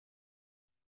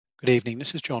Good evening.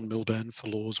 This is John Milburn for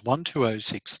Laws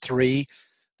 12063.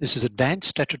 This is Advanced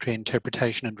Statutory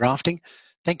Interpretation and Drafting.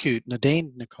 Thank you,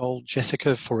 Nadine, Nicole,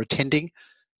 Jessica, for attending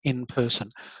in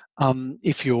person.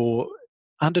 If you're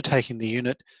undertaking the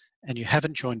unit and you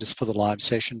haven't joined us for the live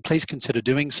session, please consider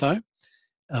doing so.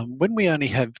 When we only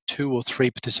have 2 or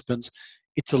 3 participants,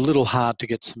 it's a little hard to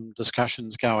get some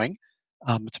discussions going.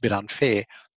 It's a bit unfair.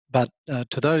 But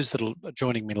to those that are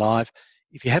joining me live,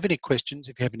 if you have any questions,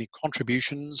 if you have any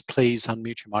contributions, please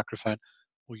unmute your microphone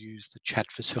or use the chat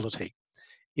facility.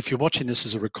 If you're watching this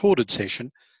as a recorded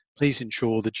session, please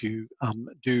ensure that you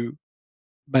do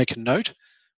make a note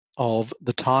of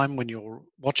the time when you're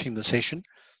watching the session,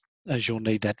 as you'll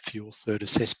need that for your third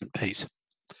assessment piece.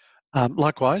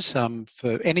 Likewise,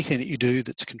 for anything that you do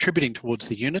that's contributing towards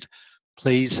the unit,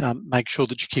 please make sure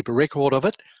that you keep a record of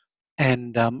it.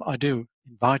 And I do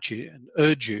invite you and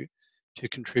urge you to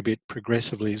contribute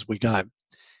progressively as we go.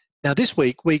 Now this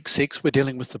week, week 6, we're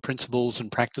dealing with the principles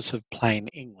and practice of plain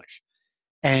English.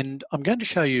 And I'm going to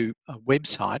show you a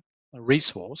website, a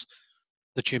resource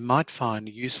that you might find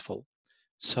useful.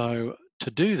 So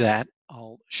to do that,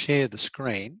 I'll share the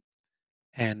screen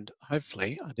and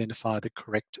hopefully identify the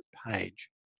correct page.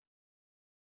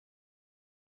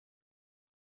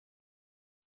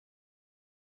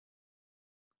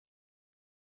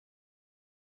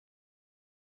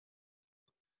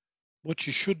 What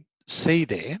you should see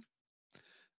there,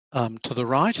 to the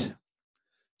right,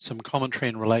 some commentary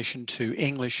in relation to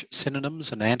English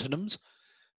synonyms and antonyms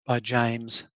by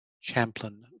James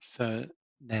Champlin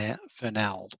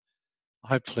Fernald.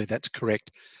 Hopefully that's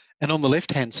correct. And on the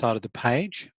left-hand side of the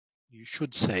page, you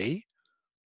should see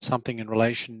something in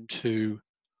relation to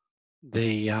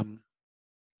the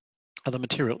other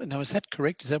material. Now, is that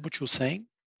correct? Is that what you're seeing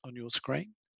on your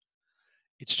screen?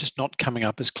 It's just not coming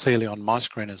up as clearly on my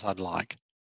screen as I'd like.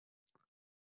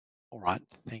 All right,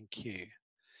 thank you.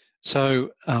 So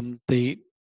the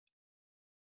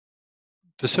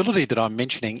facility that I'm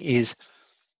mentioning is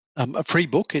a free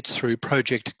book. It's through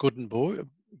Project Gutenberg,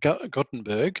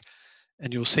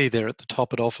 and you'll see there at the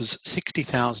top it offers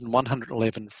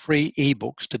 60,111 free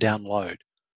ebooks to download.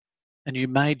 And you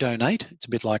may donate. It's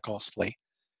a bit like Ostly.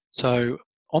 So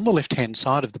on the left-hand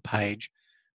side of the page,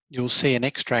 you'll see an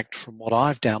extract from what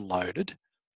I've downloaded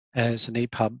as an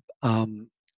EPUB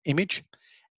image.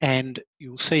 And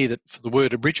you'll see that for the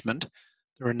word abridgment,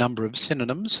 there are a number of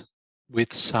synonyms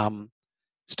with some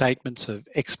statements of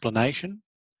explanation.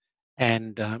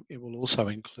 And it will also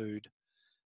include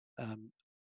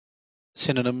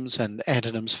synonyms and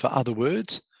antonyms for other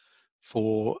words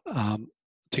for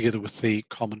together with the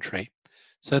commentary.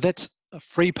 So that's a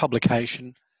free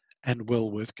publication and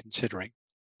well worth considering.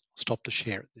 I'll stop the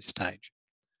share at this stage.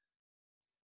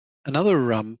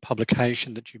 Another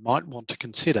publication that you might want to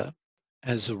consider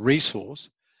as a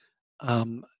resource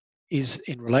is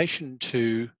in relation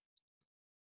to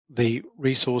the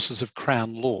resources of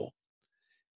Crown Law.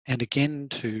 And again,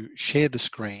 to share the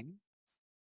screen,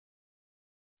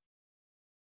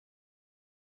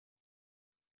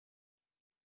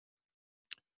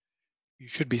 you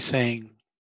should be seeing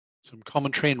some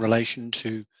commentary in relation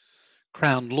to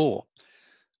Crown Law.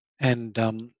 And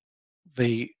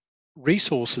the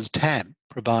resources tab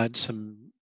provides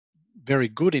some very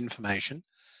good information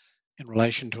in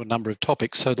relation to a number of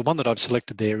topics. So the one that I've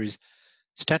selected there is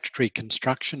Statutory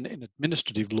Construction in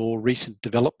Administrative Law, Recent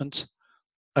Developments,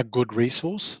 a good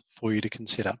resource for you to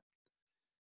consider.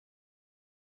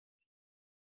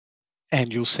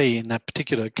 And you'll see in that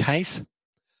particular case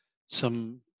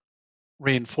some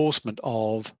reinforcement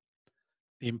of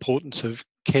the importance of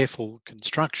careful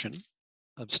construction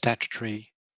of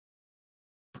statutory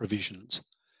provisions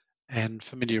and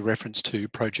familiar reference to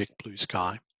Project Blue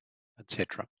Sky,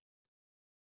 etc.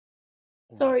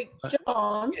 Sorry,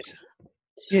 John. Yes.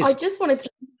 Yes. I just wanted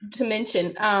to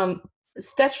mention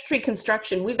statutory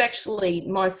construction. We've actually,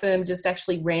 my firm just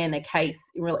actually ran a case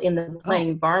in the Planning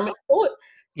Environment Court.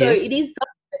 So yes. It is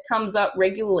something that comes up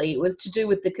regularly. It was to do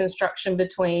with the construction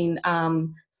between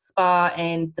SPA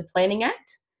and the Planning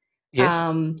Act. Yes.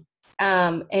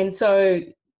 And so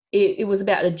it was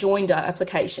about a joinder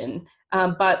application.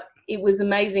 But it was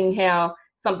amazing how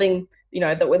something,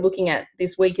 that we're looking at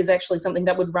this week is actually something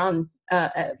that would run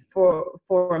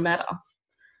for a matter.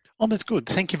 Oh, that's good.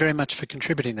 Thank you very much for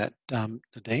contributing that,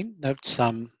 Nadine. That's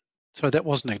sorry, that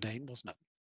was Nadine, wasn't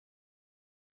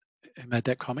it? Who made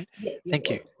that comment? Yes, Thank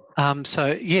you.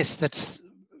 So yes, that's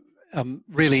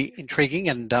really intriguing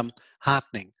and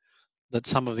heartening that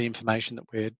some of the information that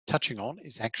we're touching on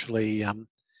is actually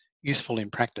useful in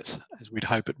practice, as we'd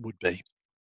hope it would be.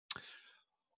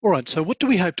 All right, so what do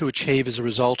we hope to achieve as a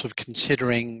result of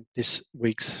considering this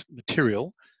week's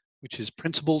material which is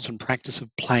Principles and Practice of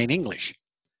Plain English.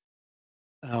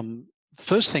 The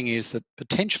first thing is that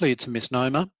potentially it's a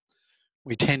misnomer.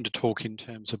 We tend to talk in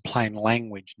terms of plain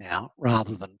language now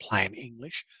rather than plain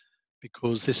English,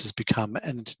 because this has become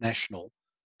an international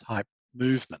type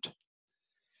movement.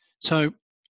 So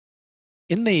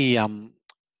in the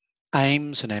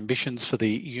aims and ambitions for the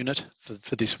unit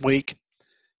for this week,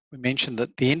 we mentioned that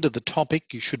at the end of the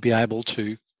topic, you should be able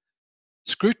to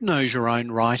scrutinise your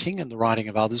own writing and the writing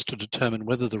of others to determine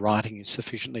whether the writing is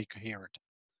sufficiently coherent.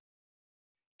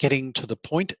 Getting to the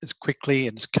point as quickly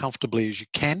and as comfortably as you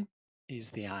can is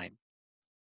the aim.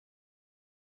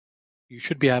 You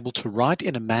should be able to write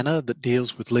in a manner that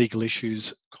deals with legal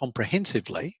issues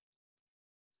comprehensively,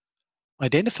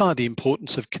 identify the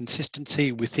importance of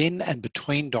consistency within and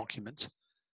between documents,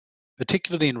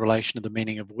 particularly in relation to the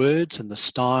meaning of words and the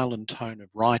style and tone of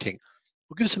writing.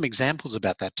 We'll give some examples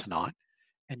about that tonight,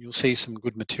 and you'll see some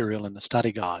good material in the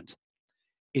study guides.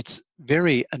 It's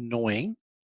very annoying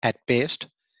at best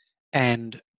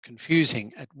and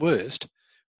confusing at worst,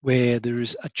 where there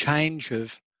is a change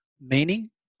of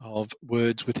meaning of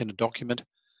words within a document,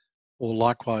 or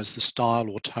likewise the style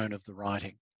or tone of the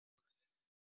writing.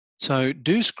 So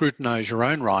do scrutinise your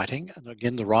own writing, and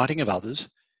again the writing of others,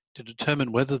 to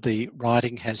determine whether the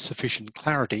writing has sufficient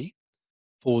clarity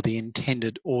for the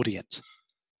intended audience.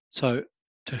 So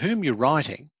to whom you're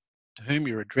writing, to whom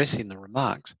you're addressing the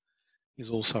remarks, is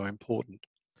also important.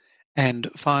 And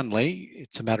finally,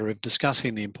 it's a matter of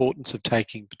discussing the importance of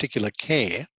taking particular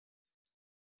care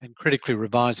and critically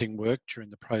revising work during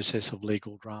the process of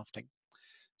legal drafting.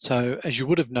 So as you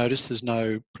would have noticed, there's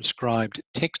no prescribed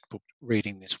textbook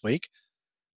reading this week,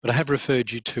 but I have referred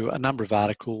you to a number of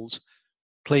articles.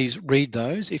 Please read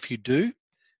those. If you do,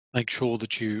 make sure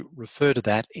that you refer to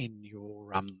that in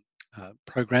your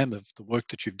program of the work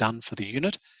that you've done for the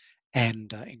unit,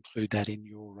 and include that in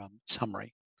your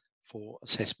summary for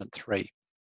assessment 3.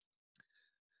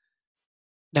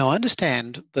 Now, I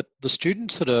understand that the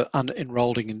students that are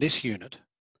enrolling in this unit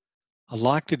are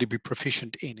likely to be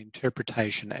proficient in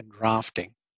interpretation and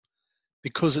drafting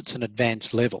because it's an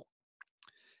advanced level.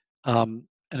 And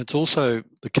it's also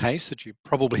the case that you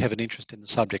probably have an interest in the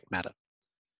subject matter.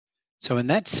 So in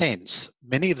that sense,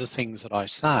 many of the things that I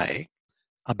say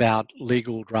about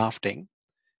legal drafting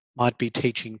might be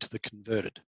teaching to the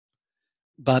converted.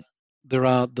 But there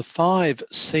are the 5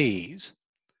 C's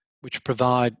which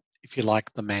provide, if you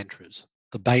like, the mantras,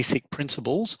 the basic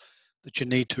principles that you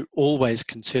need to always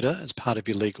consider as part of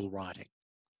your legal writing.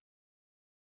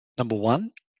 Number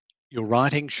 1, your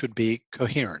writing should be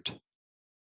coherent.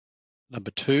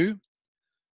 Number 2,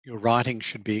 your writing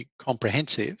should be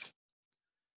comprehensive.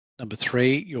 Number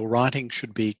 3, your writing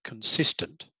should be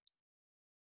consistent.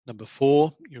 Number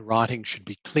 4, your writing should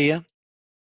be clear.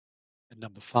 And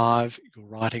number 5, your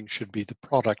writing should be the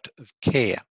product of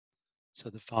care. So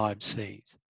the 5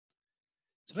 C's.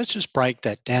 So let's just break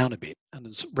that down a bit, and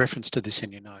there's reference to this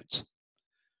in your notes.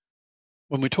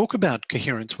 When we talk about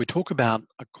coherence, we talk about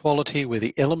a quality where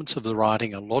the elements of the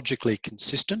writing are logically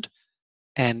consistent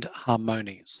and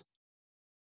harmonious.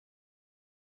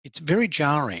 It's very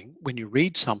jarring when you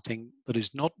read something that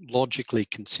is not logically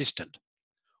consistent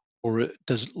or it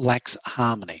lacks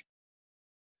harmony.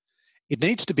 It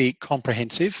needs to be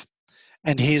comprehensive,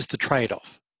 and here's the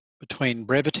trade-off between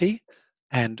brevity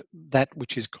and that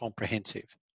which is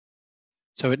comprehensive.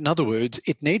 So in other words,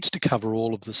 it needs to cover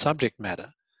all of the subject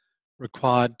matter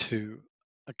required to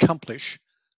accomplish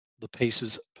the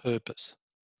piece's purpose.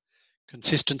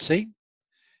 Consistency.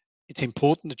 It's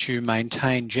important that you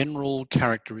maintain general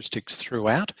characteristics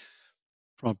throughout.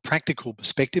 From a practical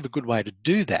perspective, a good way to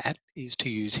do that is to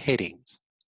use headings.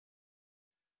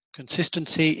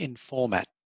 Consistency in format,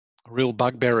 a real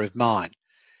bugbear of mine.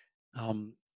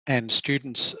 And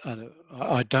students,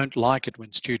 I don't like it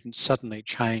when students suddenly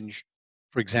change,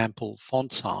 for example,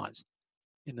 font size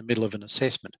in the middle of an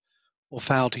assessment, or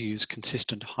fail to use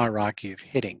consistent hierarchy of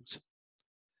headings.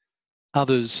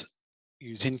 Others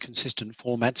use inconsistent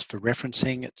formats for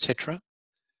referencing, etc.,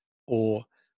 or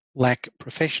lack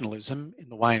professionalism in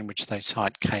the way in which they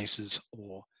cite cases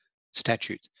or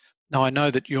statutes. Now, I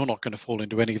know that you're not going to fall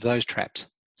into any of those traps.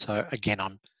 So again,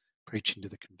 I'm preaching to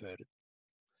the converted.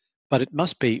 But it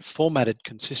must be formatted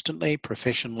consistently,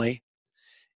 professionally.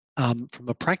 From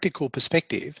a practical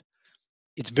perspective,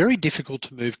 it's very difficult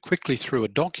to move quickly through a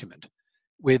document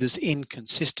where there's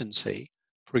inconsistency,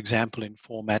 for example, in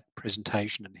format,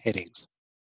 presentation, and headings.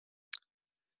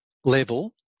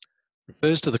 Level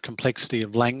refers to the complexity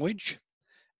of language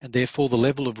and therefore the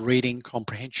level of reading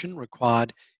comprehension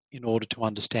required in order to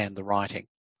understand the writing.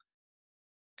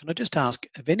 Can I just ask,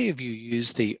 have any of you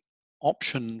used the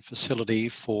option facility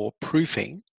for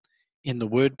proofing in the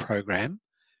Word program,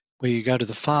 where you go to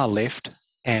the far left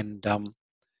and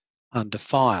under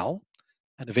File,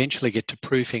 and eventually get to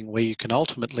Proofing, where you can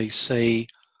ultimately see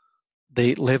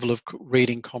the level of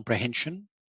reading comprehension.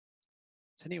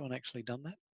 Has anyone actually done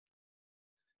that?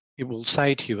 It will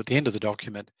say to you at the end of the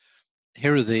document,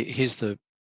 here's the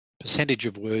percentage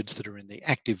of words that are in the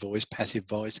active voice, passive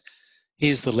voice.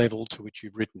 Here's the level to which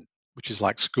you've written, which is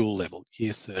like school level,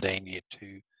 year 13, year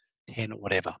 2, 10, or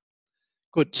whatever.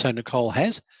 Good, so Nicole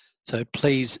has. So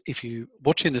please, if you're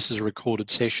watching this as a recorded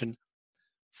session,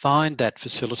 find that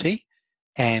facility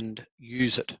and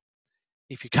use it.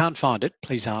 If you can't find it,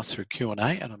 please ask through Q&A,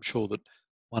 and I'm sure that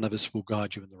one of us will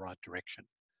guide you in the right direction.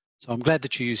 So I'm glad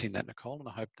that you're using that, Nicole, and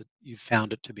I hope that you've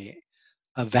found it to be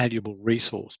a valuable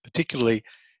resource, particularly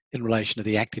in relation to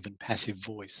the active and passive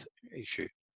voice issue.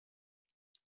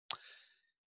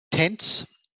 Tense.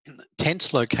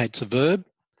 Tense locates a verb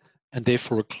and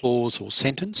therefore a clause or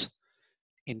sentence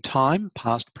in time,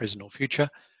 past, present, or future,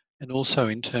 and also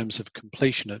in terms of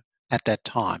completion at that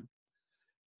time,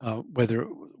 whether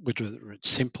it's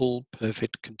simple,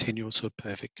 perfect, continuous, or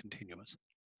perfect continuous.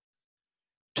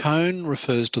 Tone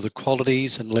refers to the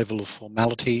qualities and level of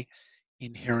formality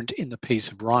inherent in the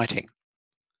piece of writing.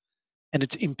 And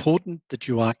it's important that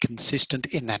you are consistent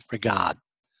in that regard.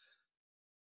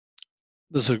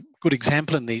 There's a good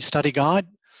example in the study guide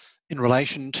in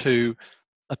relation to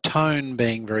a tone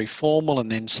being very formal and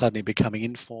then suddenly becoming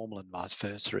informal and vice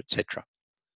versa, etc.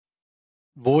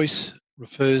 Voice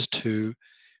refers to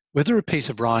whether a piece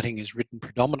of writing is written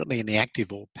predominantly in the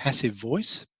active or passive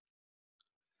voice.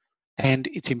 And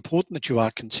it's important that you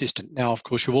are consistent. Now, of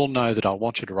course, you all know that I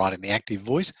want you to write in the active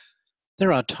voice.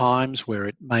 There are times where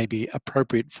it may be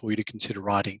appropriate for you to consider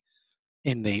writing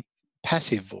in the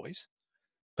passive voice,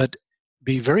 but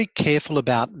be very careful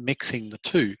about mixing the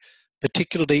two,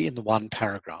 particularly in the one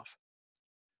paragraph.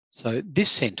 So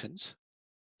this sentence,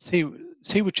 see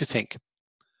what you think.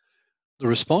 The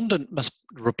respondent must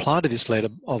reply to this letter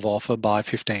of offer by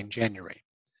 15 January.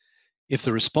 If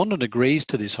the respondent agrees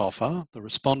to this offer, the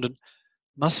respondent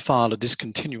must file a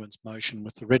discontinuance motion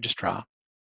with the registrar.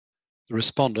 The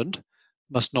respondent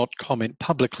must not comment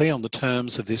publicly on the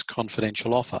terms of this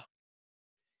confidential offer.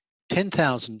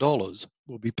 $10,000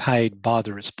 will be paid by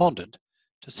the respondent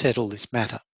to settle this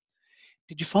matter.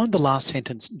 Did you find the last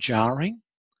sentence jarring?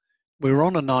 We're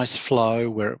on a nice flow,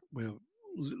 we're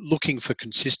looking for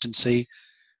consistency,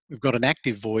 we've got an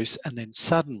active voice, and then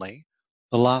suddenly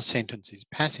the last sentence is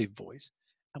passive voice,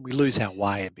 and we lose our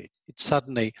way a bit.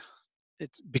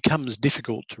 It becomes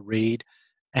difficult to read,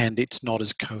 and it's not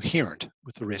as coherent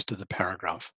with the rest of the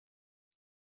paragraph.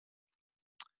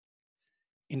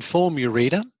 Inform your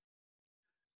reader.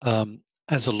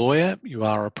 As a lawyer, you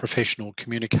are a professional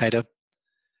communicator,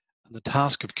 and the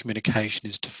task of communication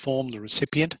is to inform the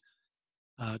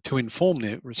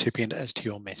recipient as to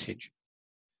your message.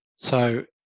 So,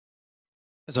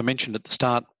 as I mentioned at the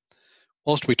start,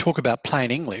 whilst we talk about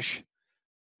plain English,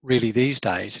 really these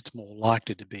days it's more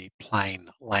likely to be plain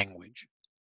language.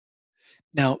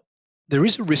 Now, there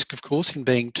is a risk, of course, in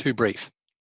being too brief.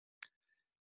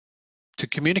 To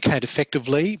communicate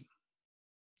effectively,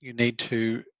 you need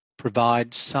to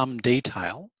provide some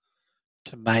detail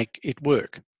to make it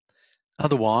work.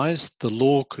 Otherwise, the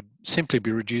law could simply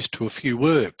be reduced to a few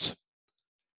words,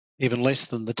 even less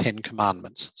than the 10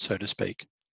 commandments, so to speak.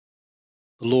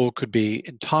 The law could be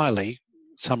entirely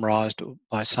summarised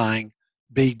by saying,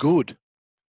 be good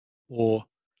or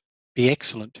be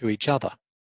excellent to each other.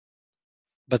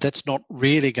 But that's not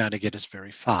really going to get us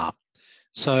very far.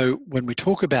 So when we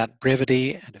talk about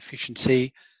brevity and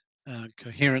efficiency,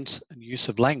 coherence and use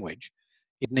of language,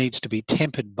 it needs to be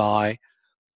tempered by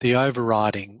the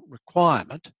overriding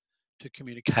requirement to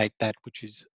communicate that which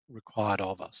is required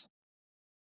of us.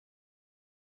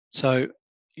 So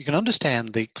you can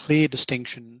understand the clear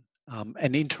distinction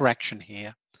and interaction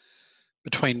here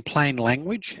between plain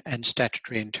language and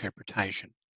statutory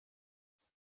interpretation.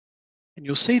 And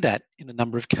you'll see that in a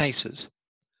number of cases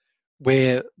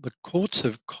where the courts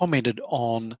have commented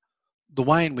on the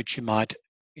way in which you might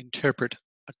interpret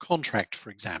a contract, for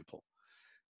example,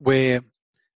 where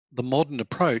the modern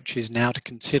approach is now to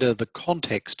consider the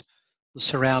context, the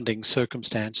surrounding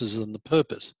circumstances, and the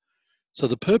purpose. So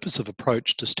the purpose of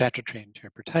approach to statutory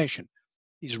interpretation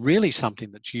is really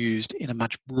something that's used in a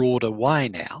much broader way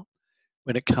now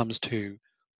when it comes to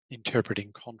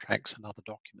interpreting contracts and other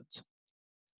documents.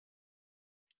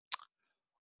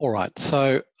 All right,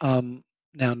 so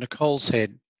now Nicole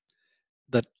said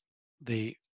that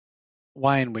the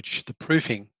way in which the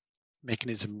proofing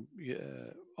mechanism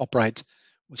operates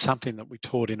was something that we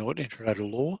taught in introductory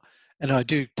law, And I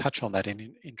do touch on that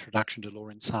in Introduction to Law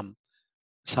in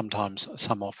sometimes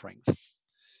some offerings.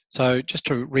 So just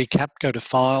to recap, go to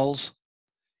Files,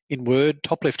 in Word,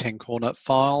 top left-hand corner,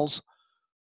 Files,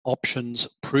 Options,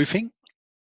 Proofing.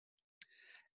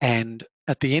 And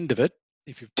at the end of it,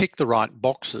 if you've ticked the right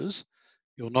boxes,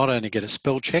 you'll not only get a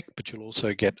spell check, but you'll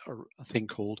also get a thing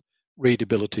called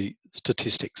Readability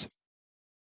Statistics.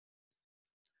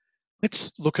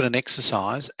 Let's look at an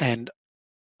exercise, and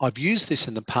I've used this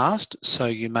in the past, so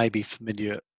you may be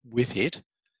familiar with it,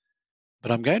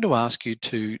 but I'm going to ask you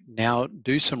to now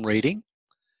do some reading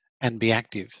and be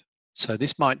active. So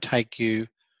this might take you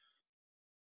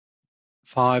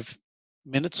 5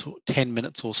 minutes or 10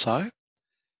 minutes or so,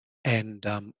 and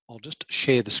I'll just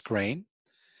share the screen,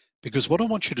 because what I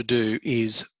want you to do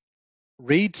is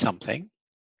read something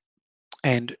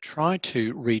and try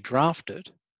to redraft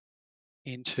it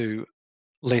into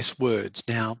less words.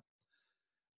 Now,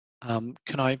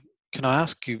 can I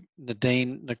ask you,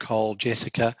 Nadine, Nicole,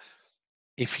 Jessica,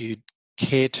 if you'd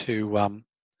care to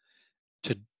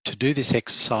do this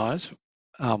exercise?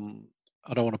 I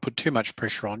don't want to put too much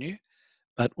pressure on you,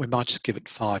 but we might just give it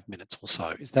 5 minutes or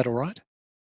so. Is that all right?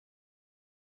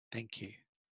 Thank you.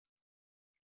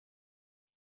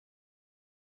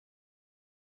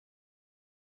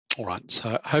 All right,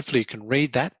 so hopefully you can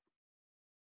read that.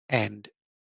 And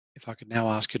if I could now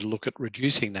ask you to look at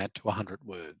reducing that to 100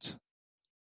 words.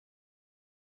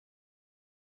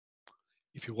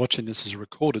 If you're watching this as a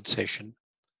recorded session,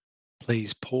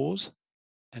 please pause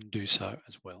and do so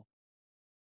as well.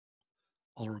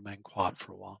 I'll remain quiet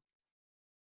for a while.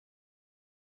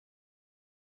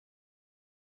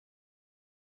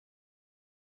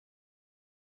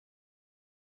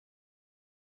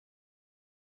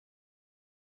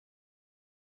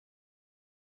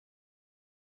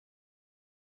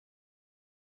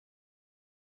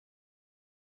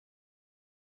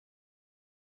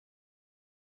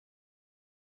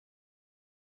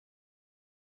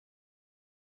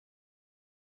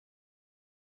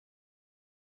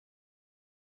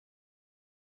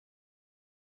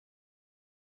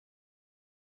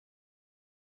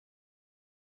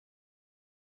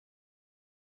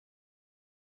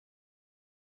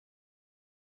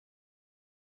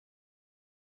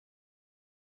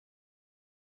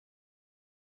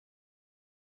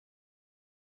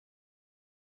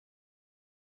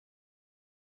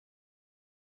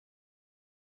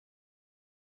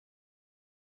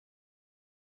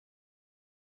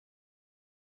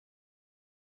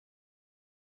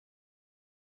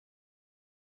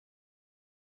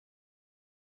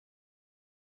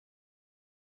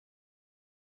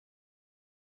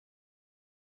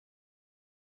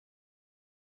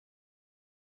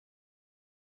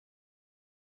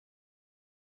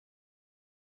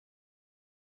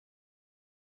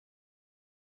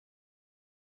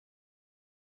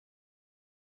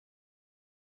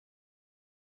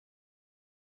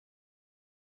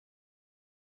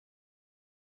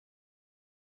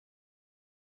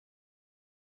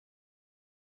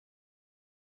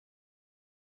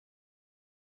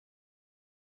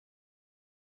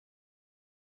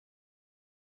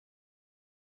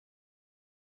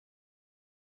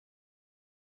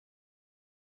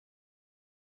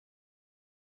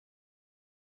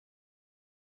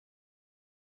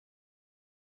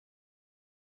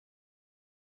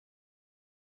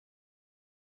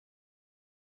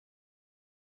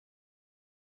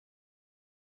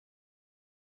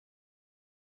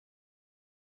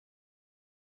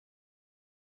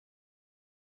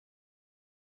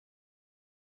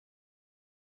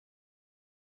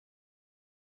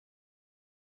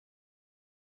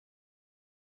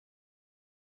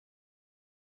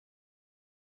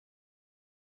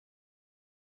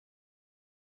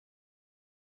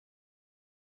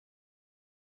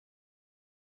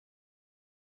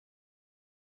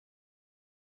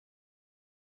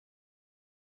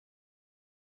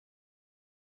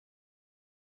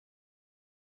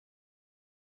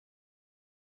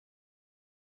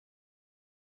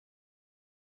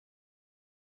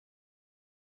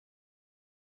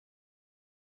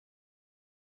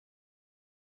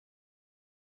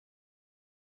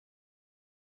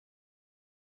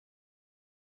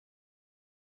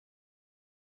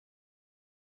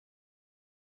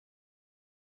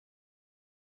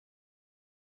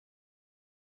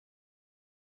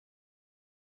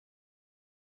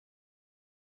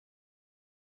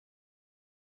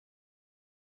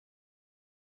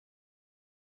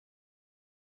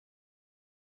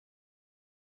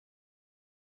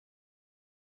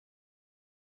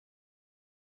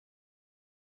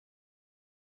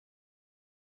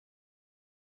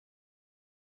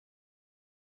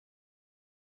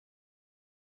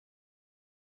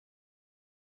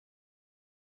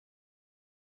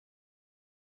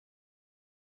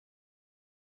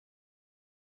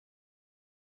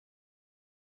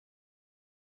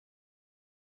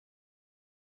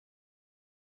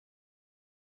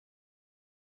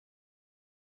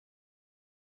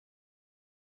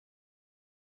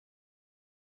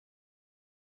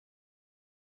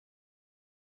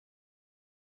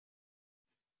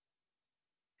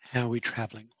 How are we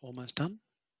travelling? Almost done?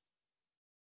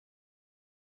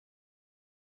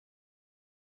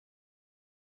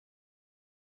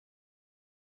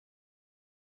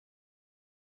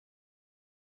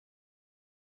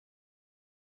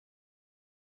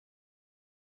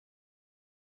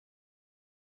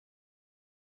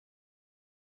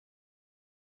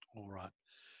 All right.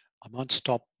 I might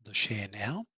stop the share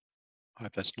now. I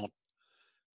hope that's not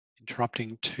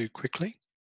interrupting too quickly.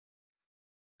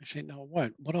 Actually, no, I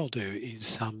won't. What I'll do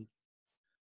is I'll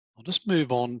just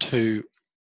move on to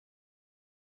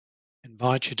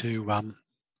invite you to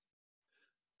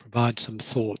provide some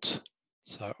thoughts.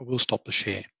 So I will stop the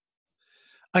share.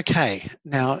 Okay,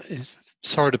 now,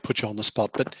 sorry to put you on the spot,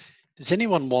 but does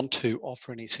anyone want to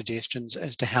offer any suggestions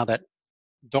as to how that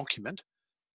document,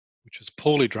 which was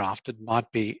poorly drafted,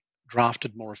 might be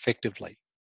drafted more effectively?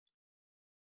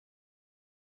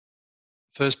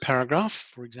 First paragraph,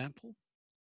 for example.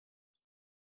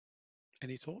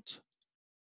 Any thoughts?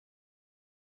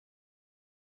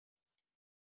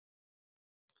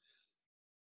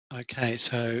 Okay,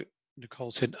 so Nicole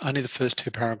said only the first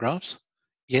two paragraphs.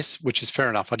 Yes, which is fair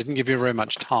enough. I didn't give you very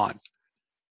much time.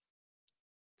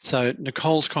 So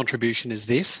Nicole's contribution is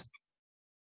this.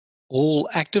 All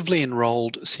actively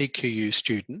enrolled CQU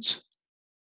students,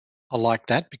 I like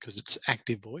that because it's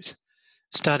active voice,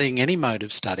 studying any mode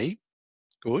of study,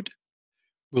 good,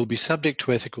 will be subject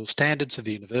to ethical standards of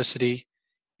the university,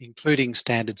 including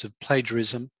standards of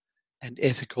plagiarism and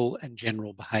ethical and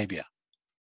general behaviour.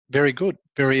 Very good,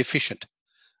 very efficient.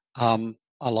 I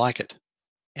like it.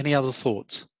 Any other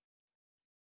thoughts?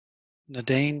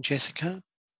 Nadine, Jessica,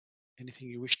 anything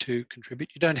you wish to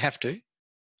contribute? You don't have to,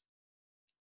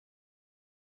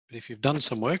 but if you've done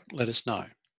some work, let us know.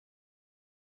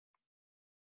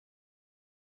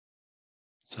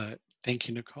 So thank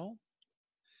you, Nicole.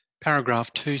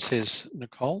 Paragraph 2 says,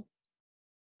 Nicole,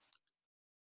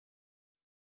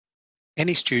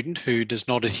 any student who does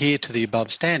not adhere to the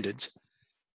above standards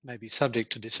may be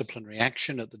subject to disciplinary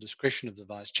action at the discretion of the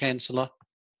Vice-Chancellor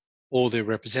or their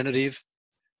representative,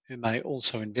 who may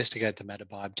also investigate the matter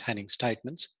by obtaining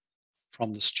statements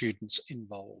from the students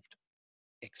involved.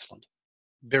 Excellent.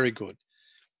 Very good.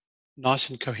 Nice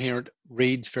and coherent,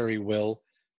 reads very well,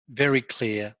 very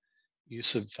clear,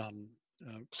 use of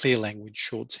clear language,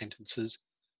 short sentences.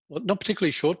 Well, not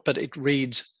particularly short, but it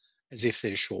reads as if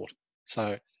they're short.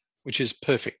 So, which is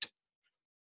perfect.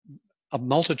 A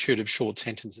multitude of short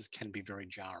sentences can be very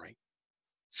jarring.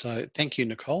 So thank you,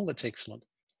 Nicole. That's excellent.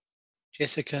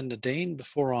 Jessica, Nadine,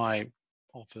 before I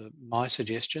offer my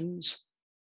suggestions,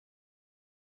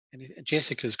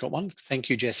 Jessica's got one. Thank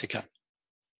you, Jessica.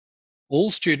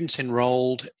 All students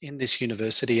enrolled in this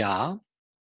university are,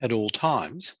 at all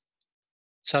times,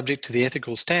 subject to the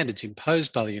ethical standards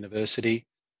imposed by the university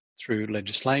through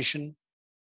legislation,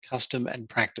 custom and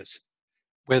practice,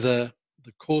 whether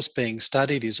the course being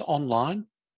studied is online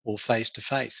or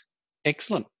face-to-face.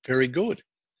 Excellent, very good.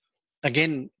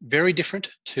 Again, very different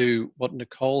to what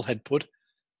Nicole had put,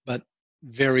 but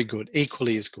very good,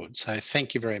 equally as good. So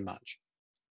thank you very much.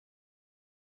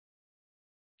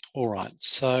 All right,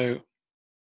 so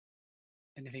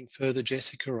anything further,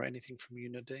 Jessica, or anything from you,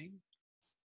 Nadine?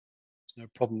 No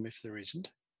problem if there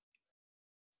isn't.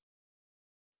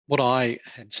 What I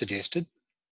had suggested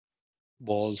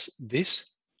was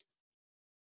this.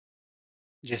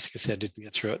 Jessica said I didn't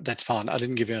get through it. That's fine. I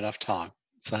didn't give you enough time.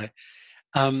 So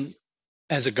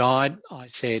as a guide, I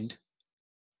said,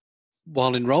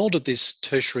 while enrolled at this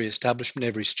tertiary establishment,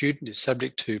 every student is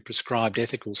subject to prescribed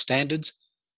ethical standards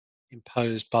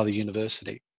imposed by the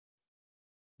university.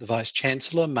 The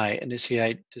Vice-Chancellor may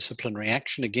initiate disciplinary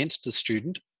action against the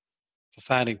student for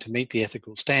failing to meet the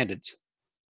ethical standards.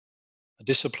 A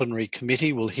disciplinary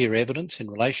committee will hear evidence in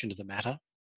relation to the matter.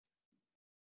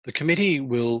 The committee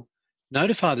will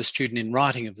notify the student in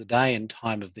writing of the day and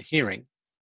time of the hearing.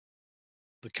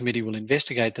 The committee will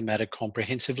investigate the matter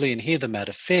comprehensively and hear the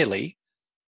matter fairly,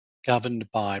 governed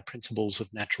by principles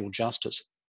of natural justice.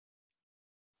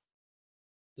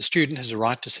 The student has a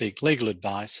right to seek legal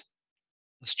advice.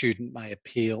 The student may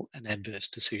appeal an adverse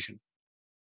decision.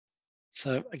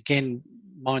 So again,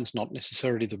 mine's not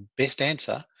necessarily the best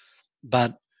answer,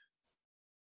 but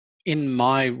in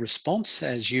my response,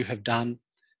 as you have done,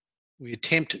 we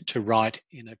attempt to write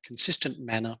in a consistent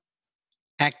manner,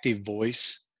 active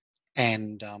voice,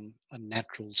 and a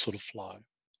natural sort of flow.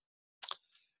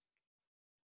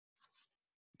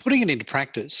 Putting it into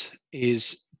practice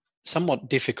is somewhat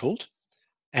difficult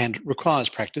and requires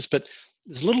practice, but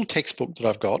there's a little textbook that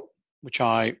I've got, which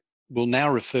I will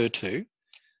now refer to.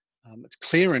 It's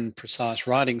Clear and Precise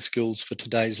Writing Skills for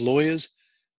Today's Lawyers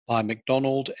by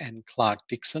McDonald and Clark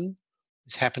Dixon.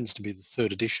 This happens to be the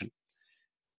third edition.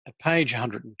 At page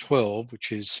 112,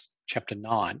 which is chapter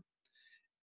 9,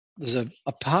 there's a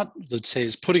part that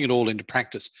says putting it all into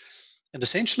practice. And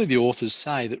essentially the authors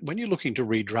say that when you're looking to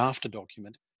redraft a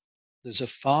document, there's a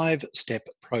 5-step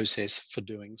process for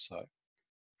doing so.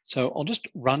 So I'll just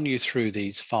run you through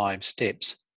these 5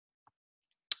 steps.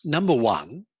 Number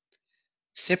 1,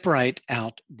 separate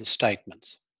out the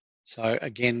statements. So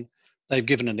again, they've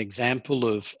given an example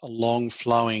of a long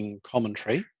flowing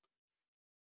commentary,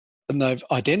 and they've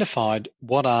identified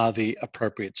what are the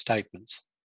appropriate statements.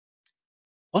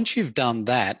 Once you've done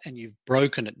that and you've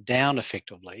broken it down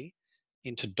effectively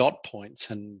into dot points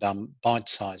and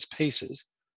bite-sized pieces,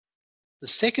 the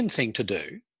second thing to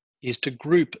do is to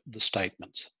group the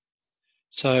statements.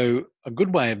 So a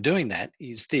good way of doing that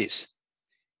is this.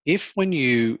 If when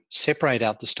you separate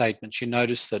out the statements, you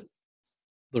notice that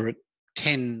there are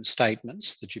 10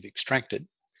 statements that you've extracted,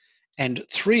 and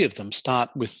 3 of them start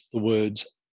with the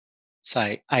words,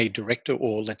 say, a director,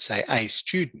 or let's say a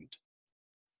student,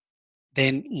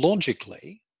 then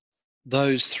logically,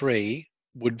 those 3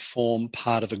 would form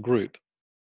part of a group,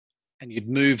 and you'd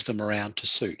move them around to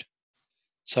suit.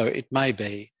 So it may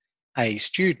be a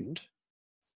student,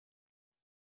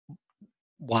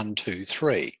 1, 2,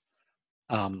 3,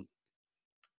 and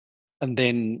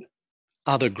then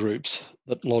other groups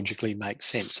that logically make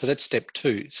sense. So that's step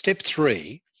 2. Step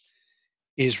 3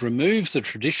 is remove the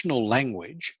traditional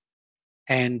language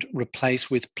and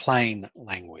replace with plain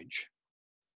language.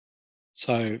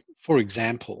 So, for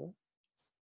example,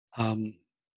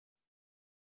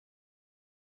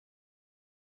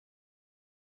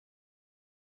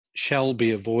 shall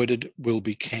be avoided, will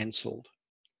be cancelled.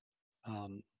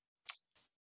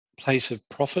 Place of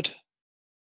profit,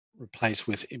 replace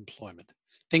with employment.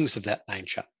 Things of that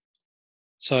nature.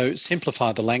 So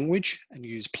simplify the language and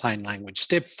use plain language.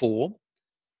 Step 4,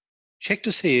 check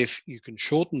to see if you can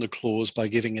shorten the clause by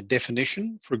giving a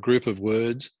definition for a group of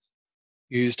words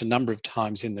used a number of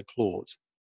times in the clause.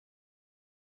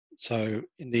 So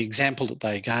in the example that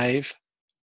they gave,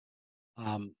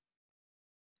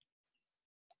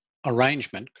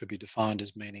 arrangement could be defined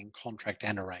as meaning contract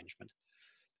and arrangement.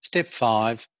 Step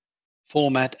 5,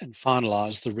 format and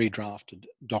finalise the redrafted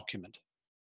document,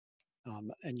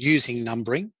 and using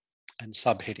numbering and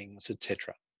subheadings,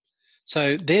 etc.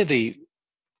 So they're the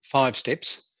 5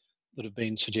 steps that have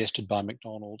been suggested by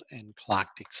McDonald and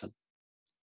Clark-Dixon.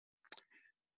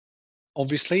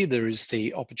 Obviously, there is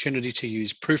the opportunity to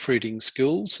use proofreading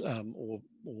skills or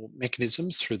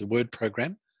mechanisms through the Word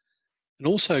program, and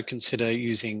also consider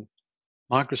using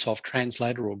Microsoft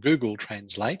Translator or Google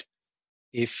Translate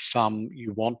if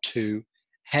you want to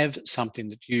have something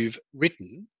that you've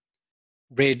written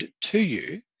read to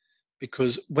you,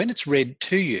 because when it's read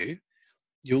to you,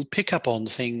 you'll pick up on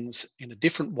things in a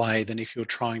different way than if you're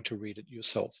trying to read it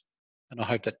yourself. And I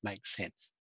hope that makes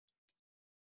sense.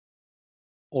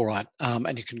 All right,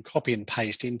 and you can copy and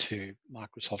paste into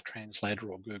Microsoft Translator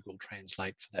or Google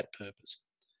Translate for that purpose.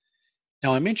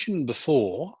 Now, I mentioned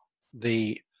before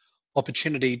the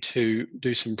opportunity to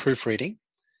do some proofreading,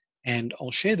 and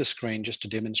I'll share the screen just to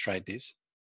demonstrate this.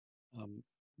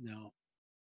 Now,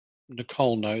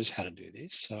 Nicole knows how to do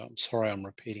this, so I'm sorry I'm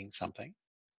repeating something,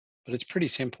 but it's pretty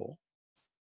simple.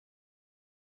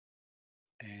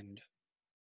 And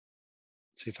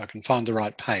see if I can find the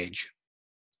right page.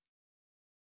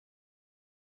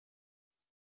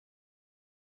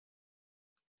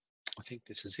 I think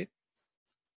this is it.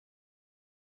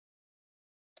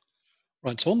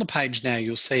 Right, so on the page now,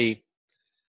 you'll see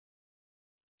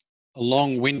a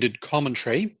long-winded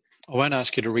commentary. I won't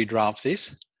ask you to redraft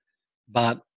this,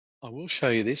 but I will show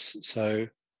you this. So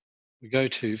we go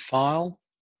to File,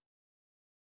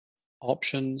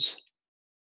 Options,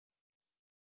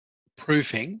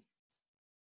 Proofing,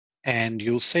 and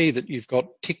you'll see that you've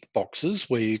got tick boxes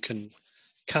where you can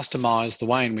customize the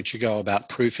way in which you go about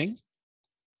proofing,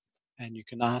 and you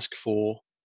can ask for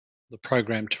the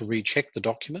program to recheck the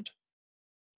document.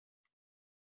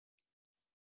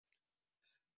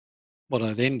 What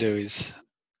I then do is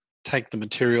take the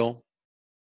material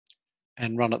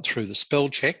and run it through the spell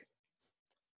check,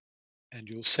 and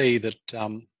you'll see that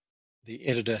the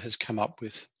editor has come up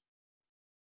with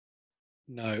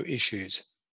no issues.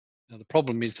 Now, the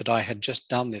problem is that I had just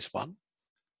done this one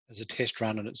as a test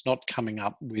run, and it's not coming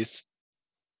up with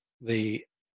the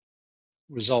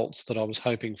results that I was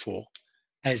hoping for,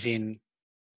 as in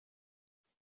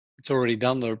it's already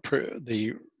done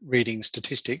the reading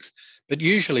statistics. But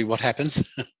usually what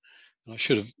happens, and I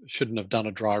shouldn't have done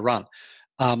a dry run.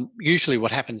 Usually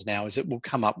what happens now is it will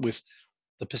come up with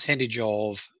the percentage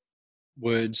of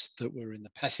words that were in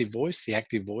the passive voice, the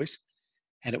active voice,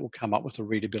 and it will come up with the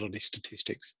readability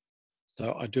statistics.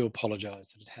 So I do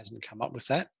apologise that it hasn't come up with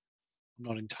that. I'm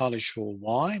not entirely sure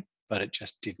why, but it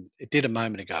just didn't. It did a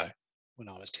moment ago when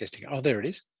I was testing it. Oh, there it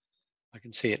is. I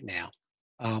can see it now.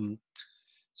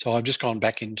 So I've just gone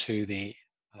back into the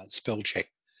spell check.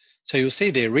 So you'll see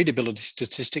there readability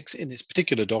statistics in this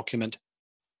particular document.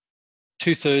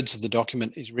 2/3 of the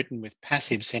document is written with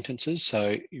passive sentences,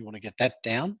 so you want to get that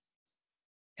down.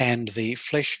 And the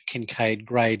Flesch-Kincaid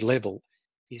grade level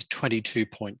is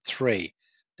 22.3.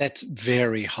 That's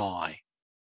very high.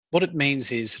 What it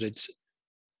means is that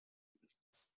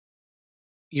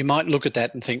you might look at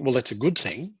that and think, well, that's a good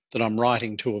thing that I'm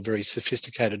writing to a very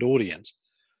sophisticated audience,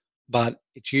 but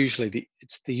it's usually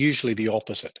the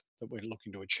opposite that we're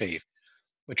looking to achieve.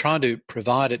 We're trying to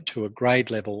provide it to a grade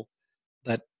level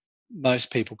that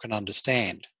most people can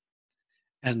understand.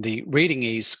 And the reading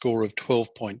ease score of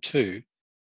 12.2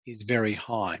 is very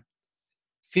high.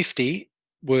 50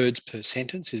 words per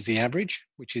sentence is the average,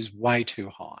 which is way too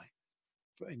high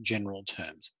in general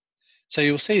terms. So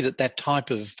you'll see that that type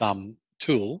of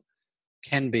tool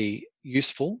can be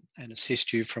useful and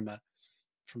assist you from a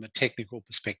technical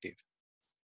perspective.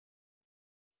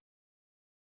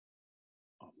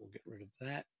 We'll get rid of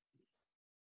that.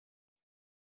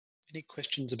 Any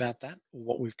questions about that or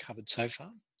what we've covered so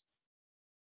far?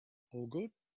 All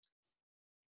good?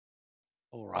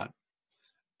 All right.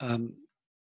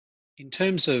 In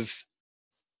terms of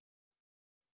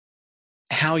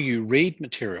how you read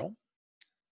material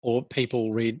or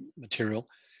people read material,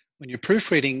 when you're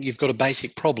proofreading, you've got a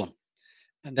basic problem,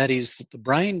 and that is that the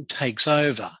brain takes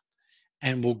over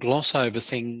and will gloss over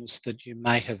things that you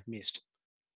may have missed.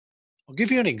 I'll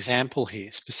give you an example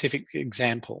here, specific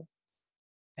example,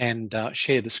 and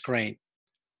share the screen.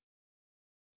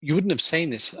 You wouldn't have seen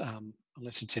this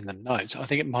unless it's in the notes. I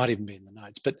think it might even be in the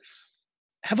notes, but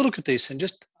have a look at this and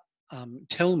just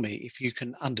tell me if you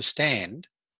can understand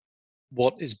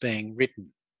what is being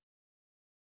written.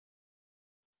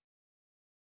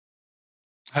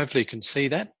 Hopefully you can see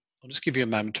that. I'll just give you a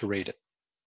moment to read it.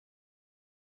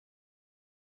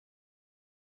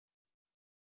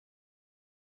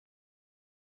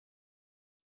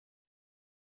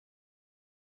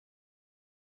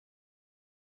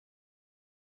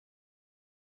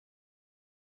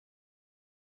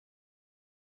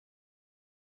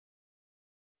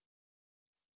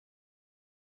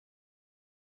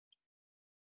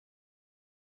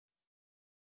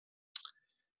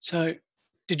 So,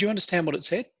 did you understand what it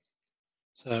said?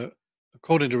 So,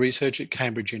 according to research at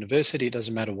Cambridge University, it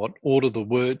doesn't matter what order the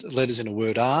letters in a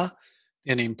word are.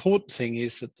 The only important thing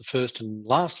is that the first and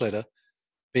last letter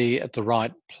be at the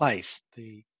right place.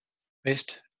 The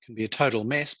rest can be a total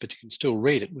mess, but you can still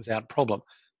read it without problem.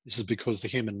 This is because the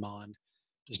human mind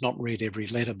does not read every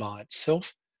letter by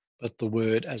itself, but the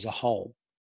word as a whole.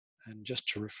 And just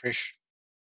to refresh,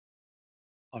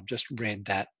 I've just read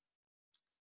that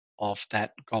off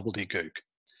that gobbledygook.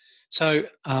 So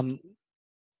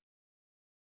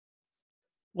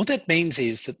what that means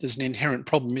is that there's an inherent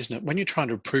problem, isn't it? When you're trying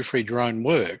to proofread your own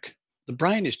work, the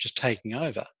brain is just taking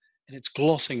over and it's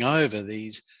glossing over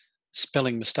these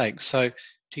spelling mistakes. So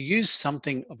to use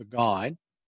something of a guide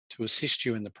to assist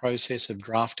you in the process of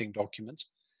drafting documents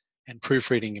and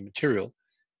proofreading your material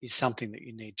is something that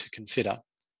you need to consider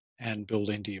and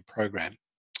build into your program.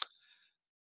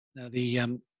 Now,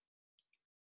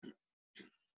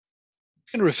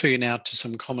 I'm going to refer you now to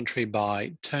some commentary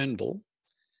by Turnbull,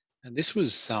 and this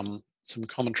was some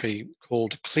commentary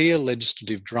called Clear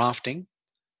Legislative Drafting,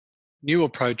 New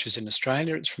Approaches in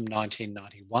Australia. It's from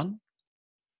 1991,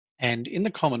 and in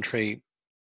the commentary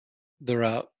there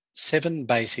are 7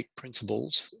 basic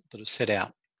principles that are set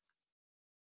out.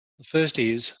 The first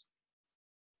is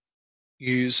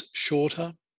use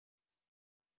shorter,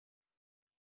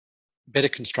 better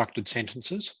constructed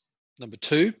sentences. Number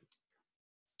 2,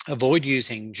 avoid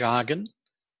using jargon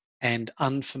and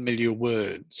unfamiliar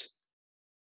words.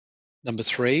 Number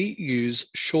 3, use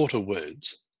shorter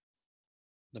words.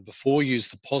 Number 4, use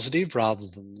the positive rather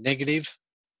than the negative.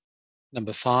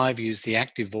 Number 5, use the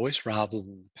active voice rather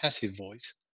than the passive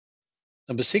voice.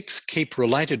 Number 6, keep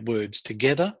related words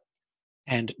together.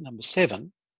 And number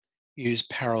 7, use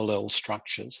parallel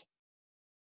structures.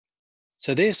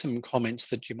 So there's some comments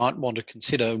that you might want to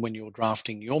consider when you're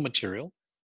drafting your material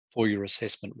for your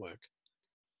assessment work.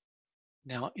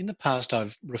 Now, in the past,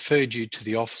 I've referred you to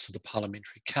the Office of the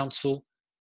Parliamentary Counsel.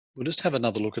 We'll just have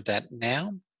another look at that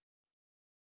now.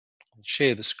 I'll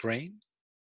share the screen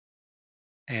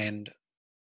and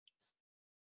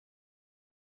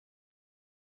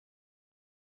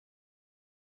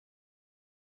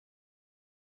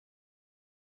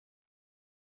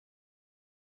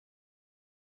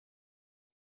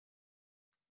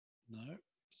No,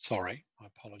 sorry, my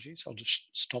apologies. I'll just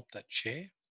stop that share.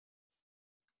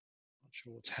 Not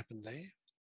sure what's happened there.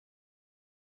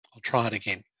 I'll try it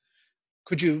again.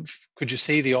 Could you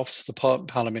see the Office of the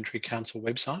Parliamentary Council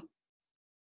website?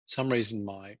 For some reason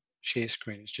my share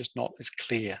screen is just not as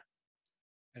clear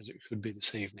as it should be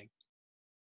this evening.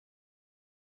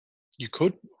 You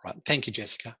could? Right. Thank you,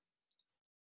 Jessica.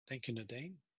 Thank you,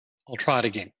 Nadine. I'll try it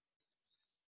again.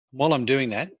 While I'm doing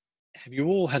that, have you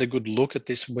all had a good look at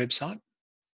this website?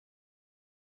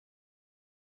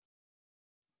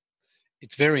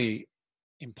 It's very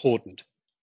important.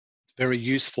 It's very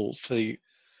useful for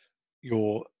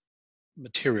your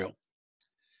material.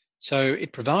 So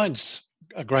it provides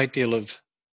a great deal of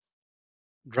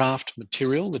draft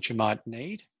material that you might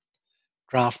need,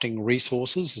 drafting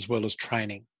resources as well as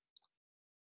training.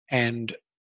 And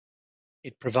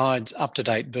it provides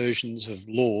up-to-date versions of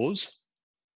laws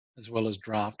as well as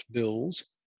draft bills,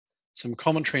 some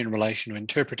commentary in relation to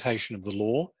interpretation of the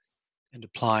law and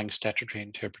applying statutory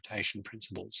interpretation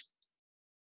principles.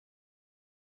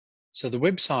 So the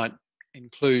website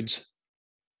includes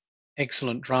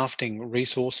excellent drafting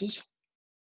resources,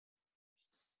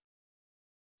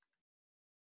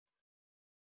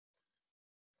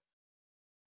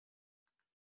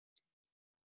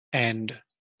 and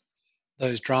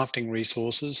those drafting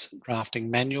resources,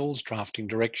 drafting manuals, drafting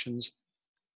directions,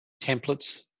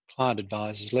 templates, client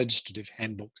advisors, legislative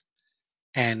handbooks,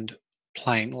 and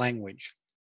plain language.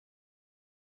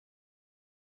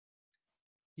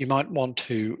 You might want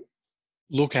to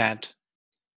look at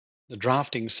the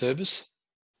drafting service,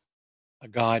 a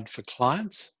guide for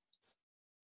clients,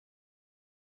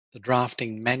 the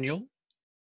drafting manual,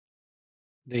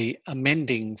 the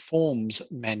amending forms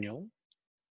manual,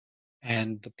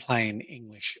 and the plain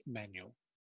English manual.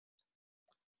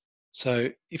 So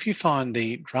if you find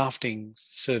the drafting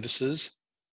services,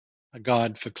 a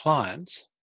guide for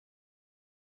clients,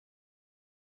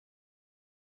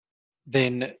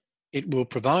 then it will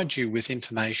provide you with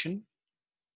information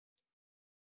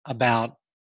about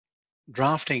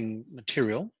drafting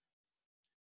material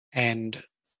and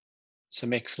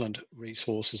some excellent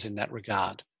resources in that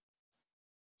regard.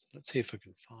 So let's see if we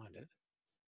can find it.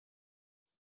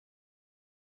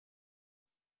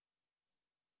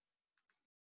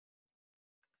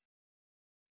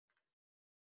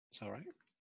 Sorry.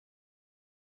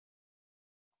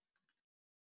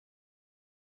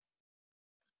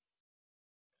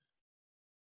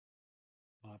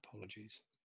 My apologies.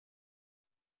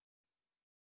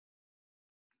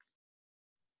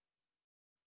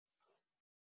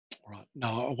 All right. No,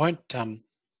 I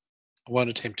won't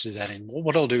attempt to do that anymore.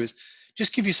 What I'll do is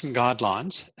just give you some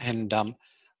guidelines and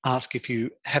ask if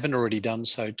you haven't already done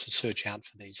so to search out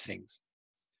for these things.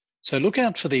 So look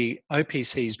out for the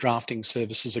OPC's drafting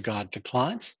services, a guide for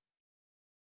clients,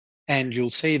 and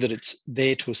you'll see that it's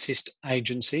there to assist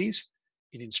agencies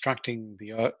in instructing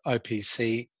the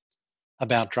OPC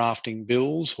about drafting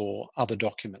bills or other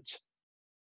documents.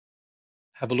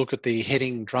 Have a look at the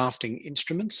heading drafting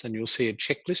instruments and you'll see a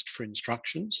checklist for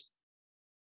instructions.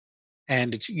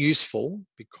 And it's useful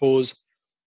because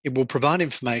it will provide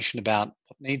information about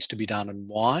what needs to be done and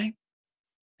why,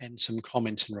 and some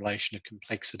comments in relation to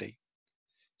complexity.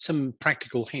 Some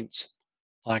practical hints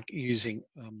like using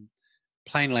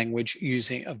plain language,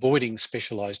 avoiding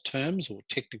specialised terms or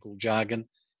technical jargon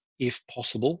if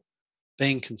possible,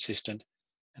 being consistent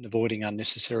and avoiding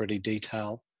unnecessary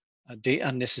detail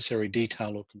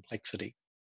or complexity.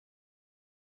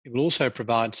 It will also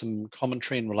provide some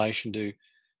commentary in relation to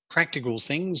practical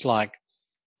things like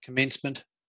commencement,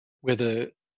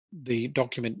 whether the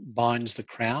document binds the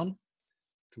Crown,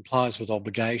 complies with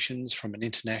obligations from an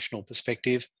international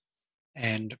perspective,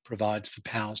 and provides for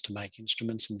powers to make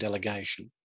instruments and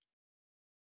delegation.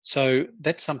 So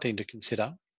that's something to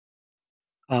consider.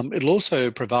 It'll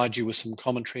also provide you with some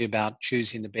commentary about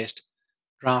choosing the best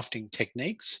drafting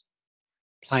techniques,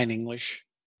 plain English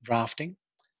drafting,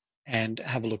 and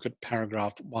have a look at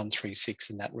paragraph 136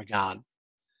 in that regard.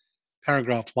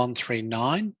 Paragraph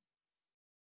 139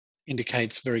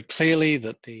 indicates very clearly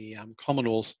that the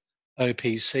Commonwealth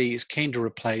OPC is keen to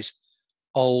replace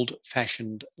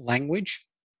old-fashioned language,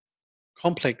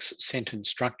 complex sentence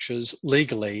structures,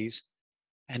 legalese,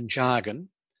 and jargon,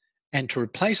 and to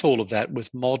replace all of that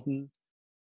with modern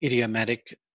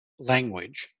idiomatic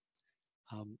language.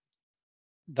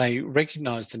 They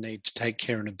recognise the need to take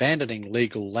care in abandoning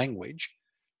legal language,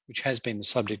 which has been the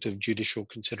subject of judicial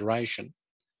consideration,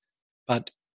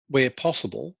 but where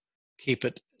possible, keep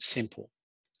it simple.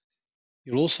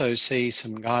 You'll also see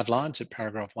some guidelines at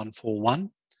paragraph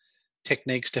 141,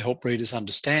 techniques to help readers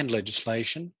understand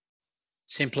legislation,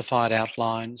 simplified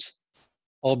outlines,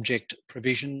 object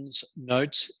provisions,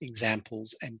 notes,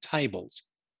 examples, and tables.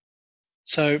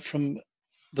 So from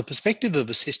the perspective of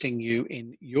assisting you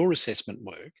in your assessment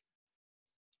work,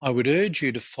 I would urge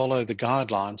you to follow the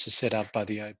guidelines as set out by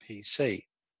the OPC.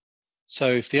 So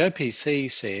if the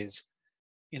OPC says,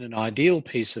 in an ideal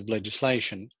piece of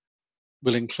legislation,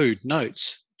 will include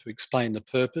notes to explain the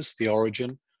purpose, the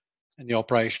origin, and the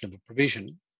operation of a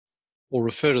provision, or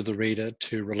refer to the reader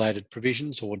to related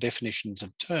provisions or definitions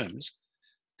of terms,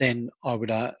 then I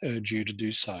would urge you to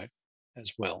do so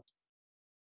as well.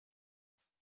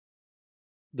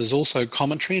 There's also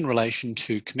commentary in relation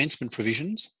to commencement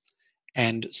provisions,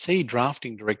 and see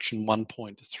drafting direction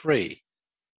 1.3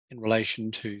 in relation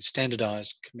to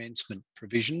standardised commencement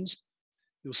provisions.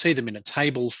 You'll see them in a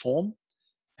table form,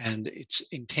 and it's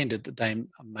intended that they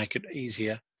make it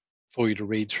easier for you to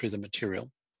read through the material.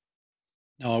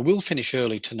 Now, I will finish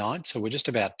early tonight, so we're just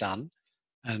about done,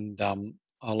 and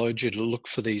I'll urge you to look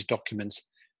for these documents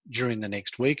during the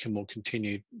next week, and we'll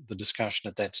continue the discussion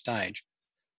at that stage.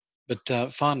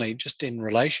 But finally, just in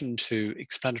relation to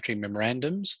explanatory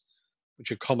memorandums,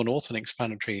 which are Commonwealth, and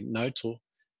explanatory notes, or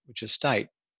which are state,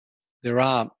 there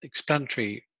are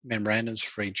explanatory memorandums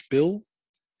for each bill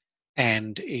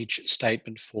and each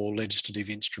statement for legislative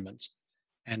instruments.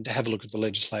 And have a look at the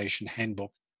legislation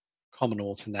handbook,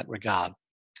 Commonwealth, in that regard.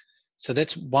 So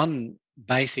that's one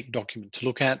basic document to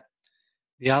look at.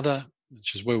 The other,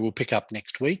 which is where we'll pick up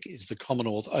next week, is the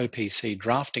Commonwealth OPC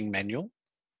Drafting Manual.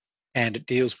 And it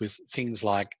deals with things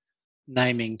like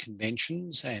naming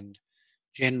conventions and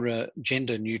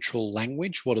gender neutral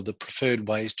language. What are the preferred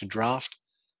ways to draft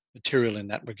material in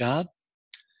that regard?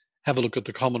 Have a look at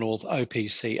the Commonwealth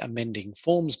OPC Amending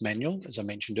Forms Manual, as I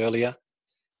mentioned earlier,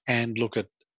 and look at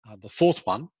the fourth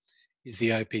one is the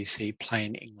OPC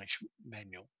Plain English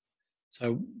Manual.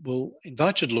 So we'll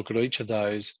invite you to look at each of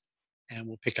those, and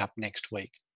we'll pick up next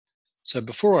week. So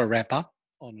before I wrap up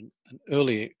on an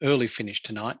early finish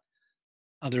tonight,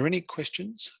 are there any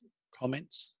questions,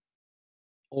 comments?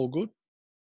 All good?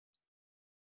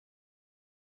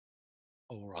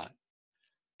 All right.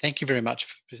 Thank you very much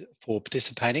for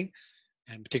participating,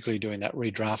 and particularly doing that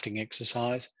redrafting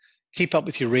exercise. Keep up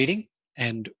with your reading,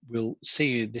 and we'll see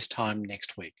you this time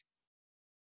next week.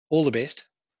 All the best.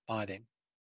 Bye then.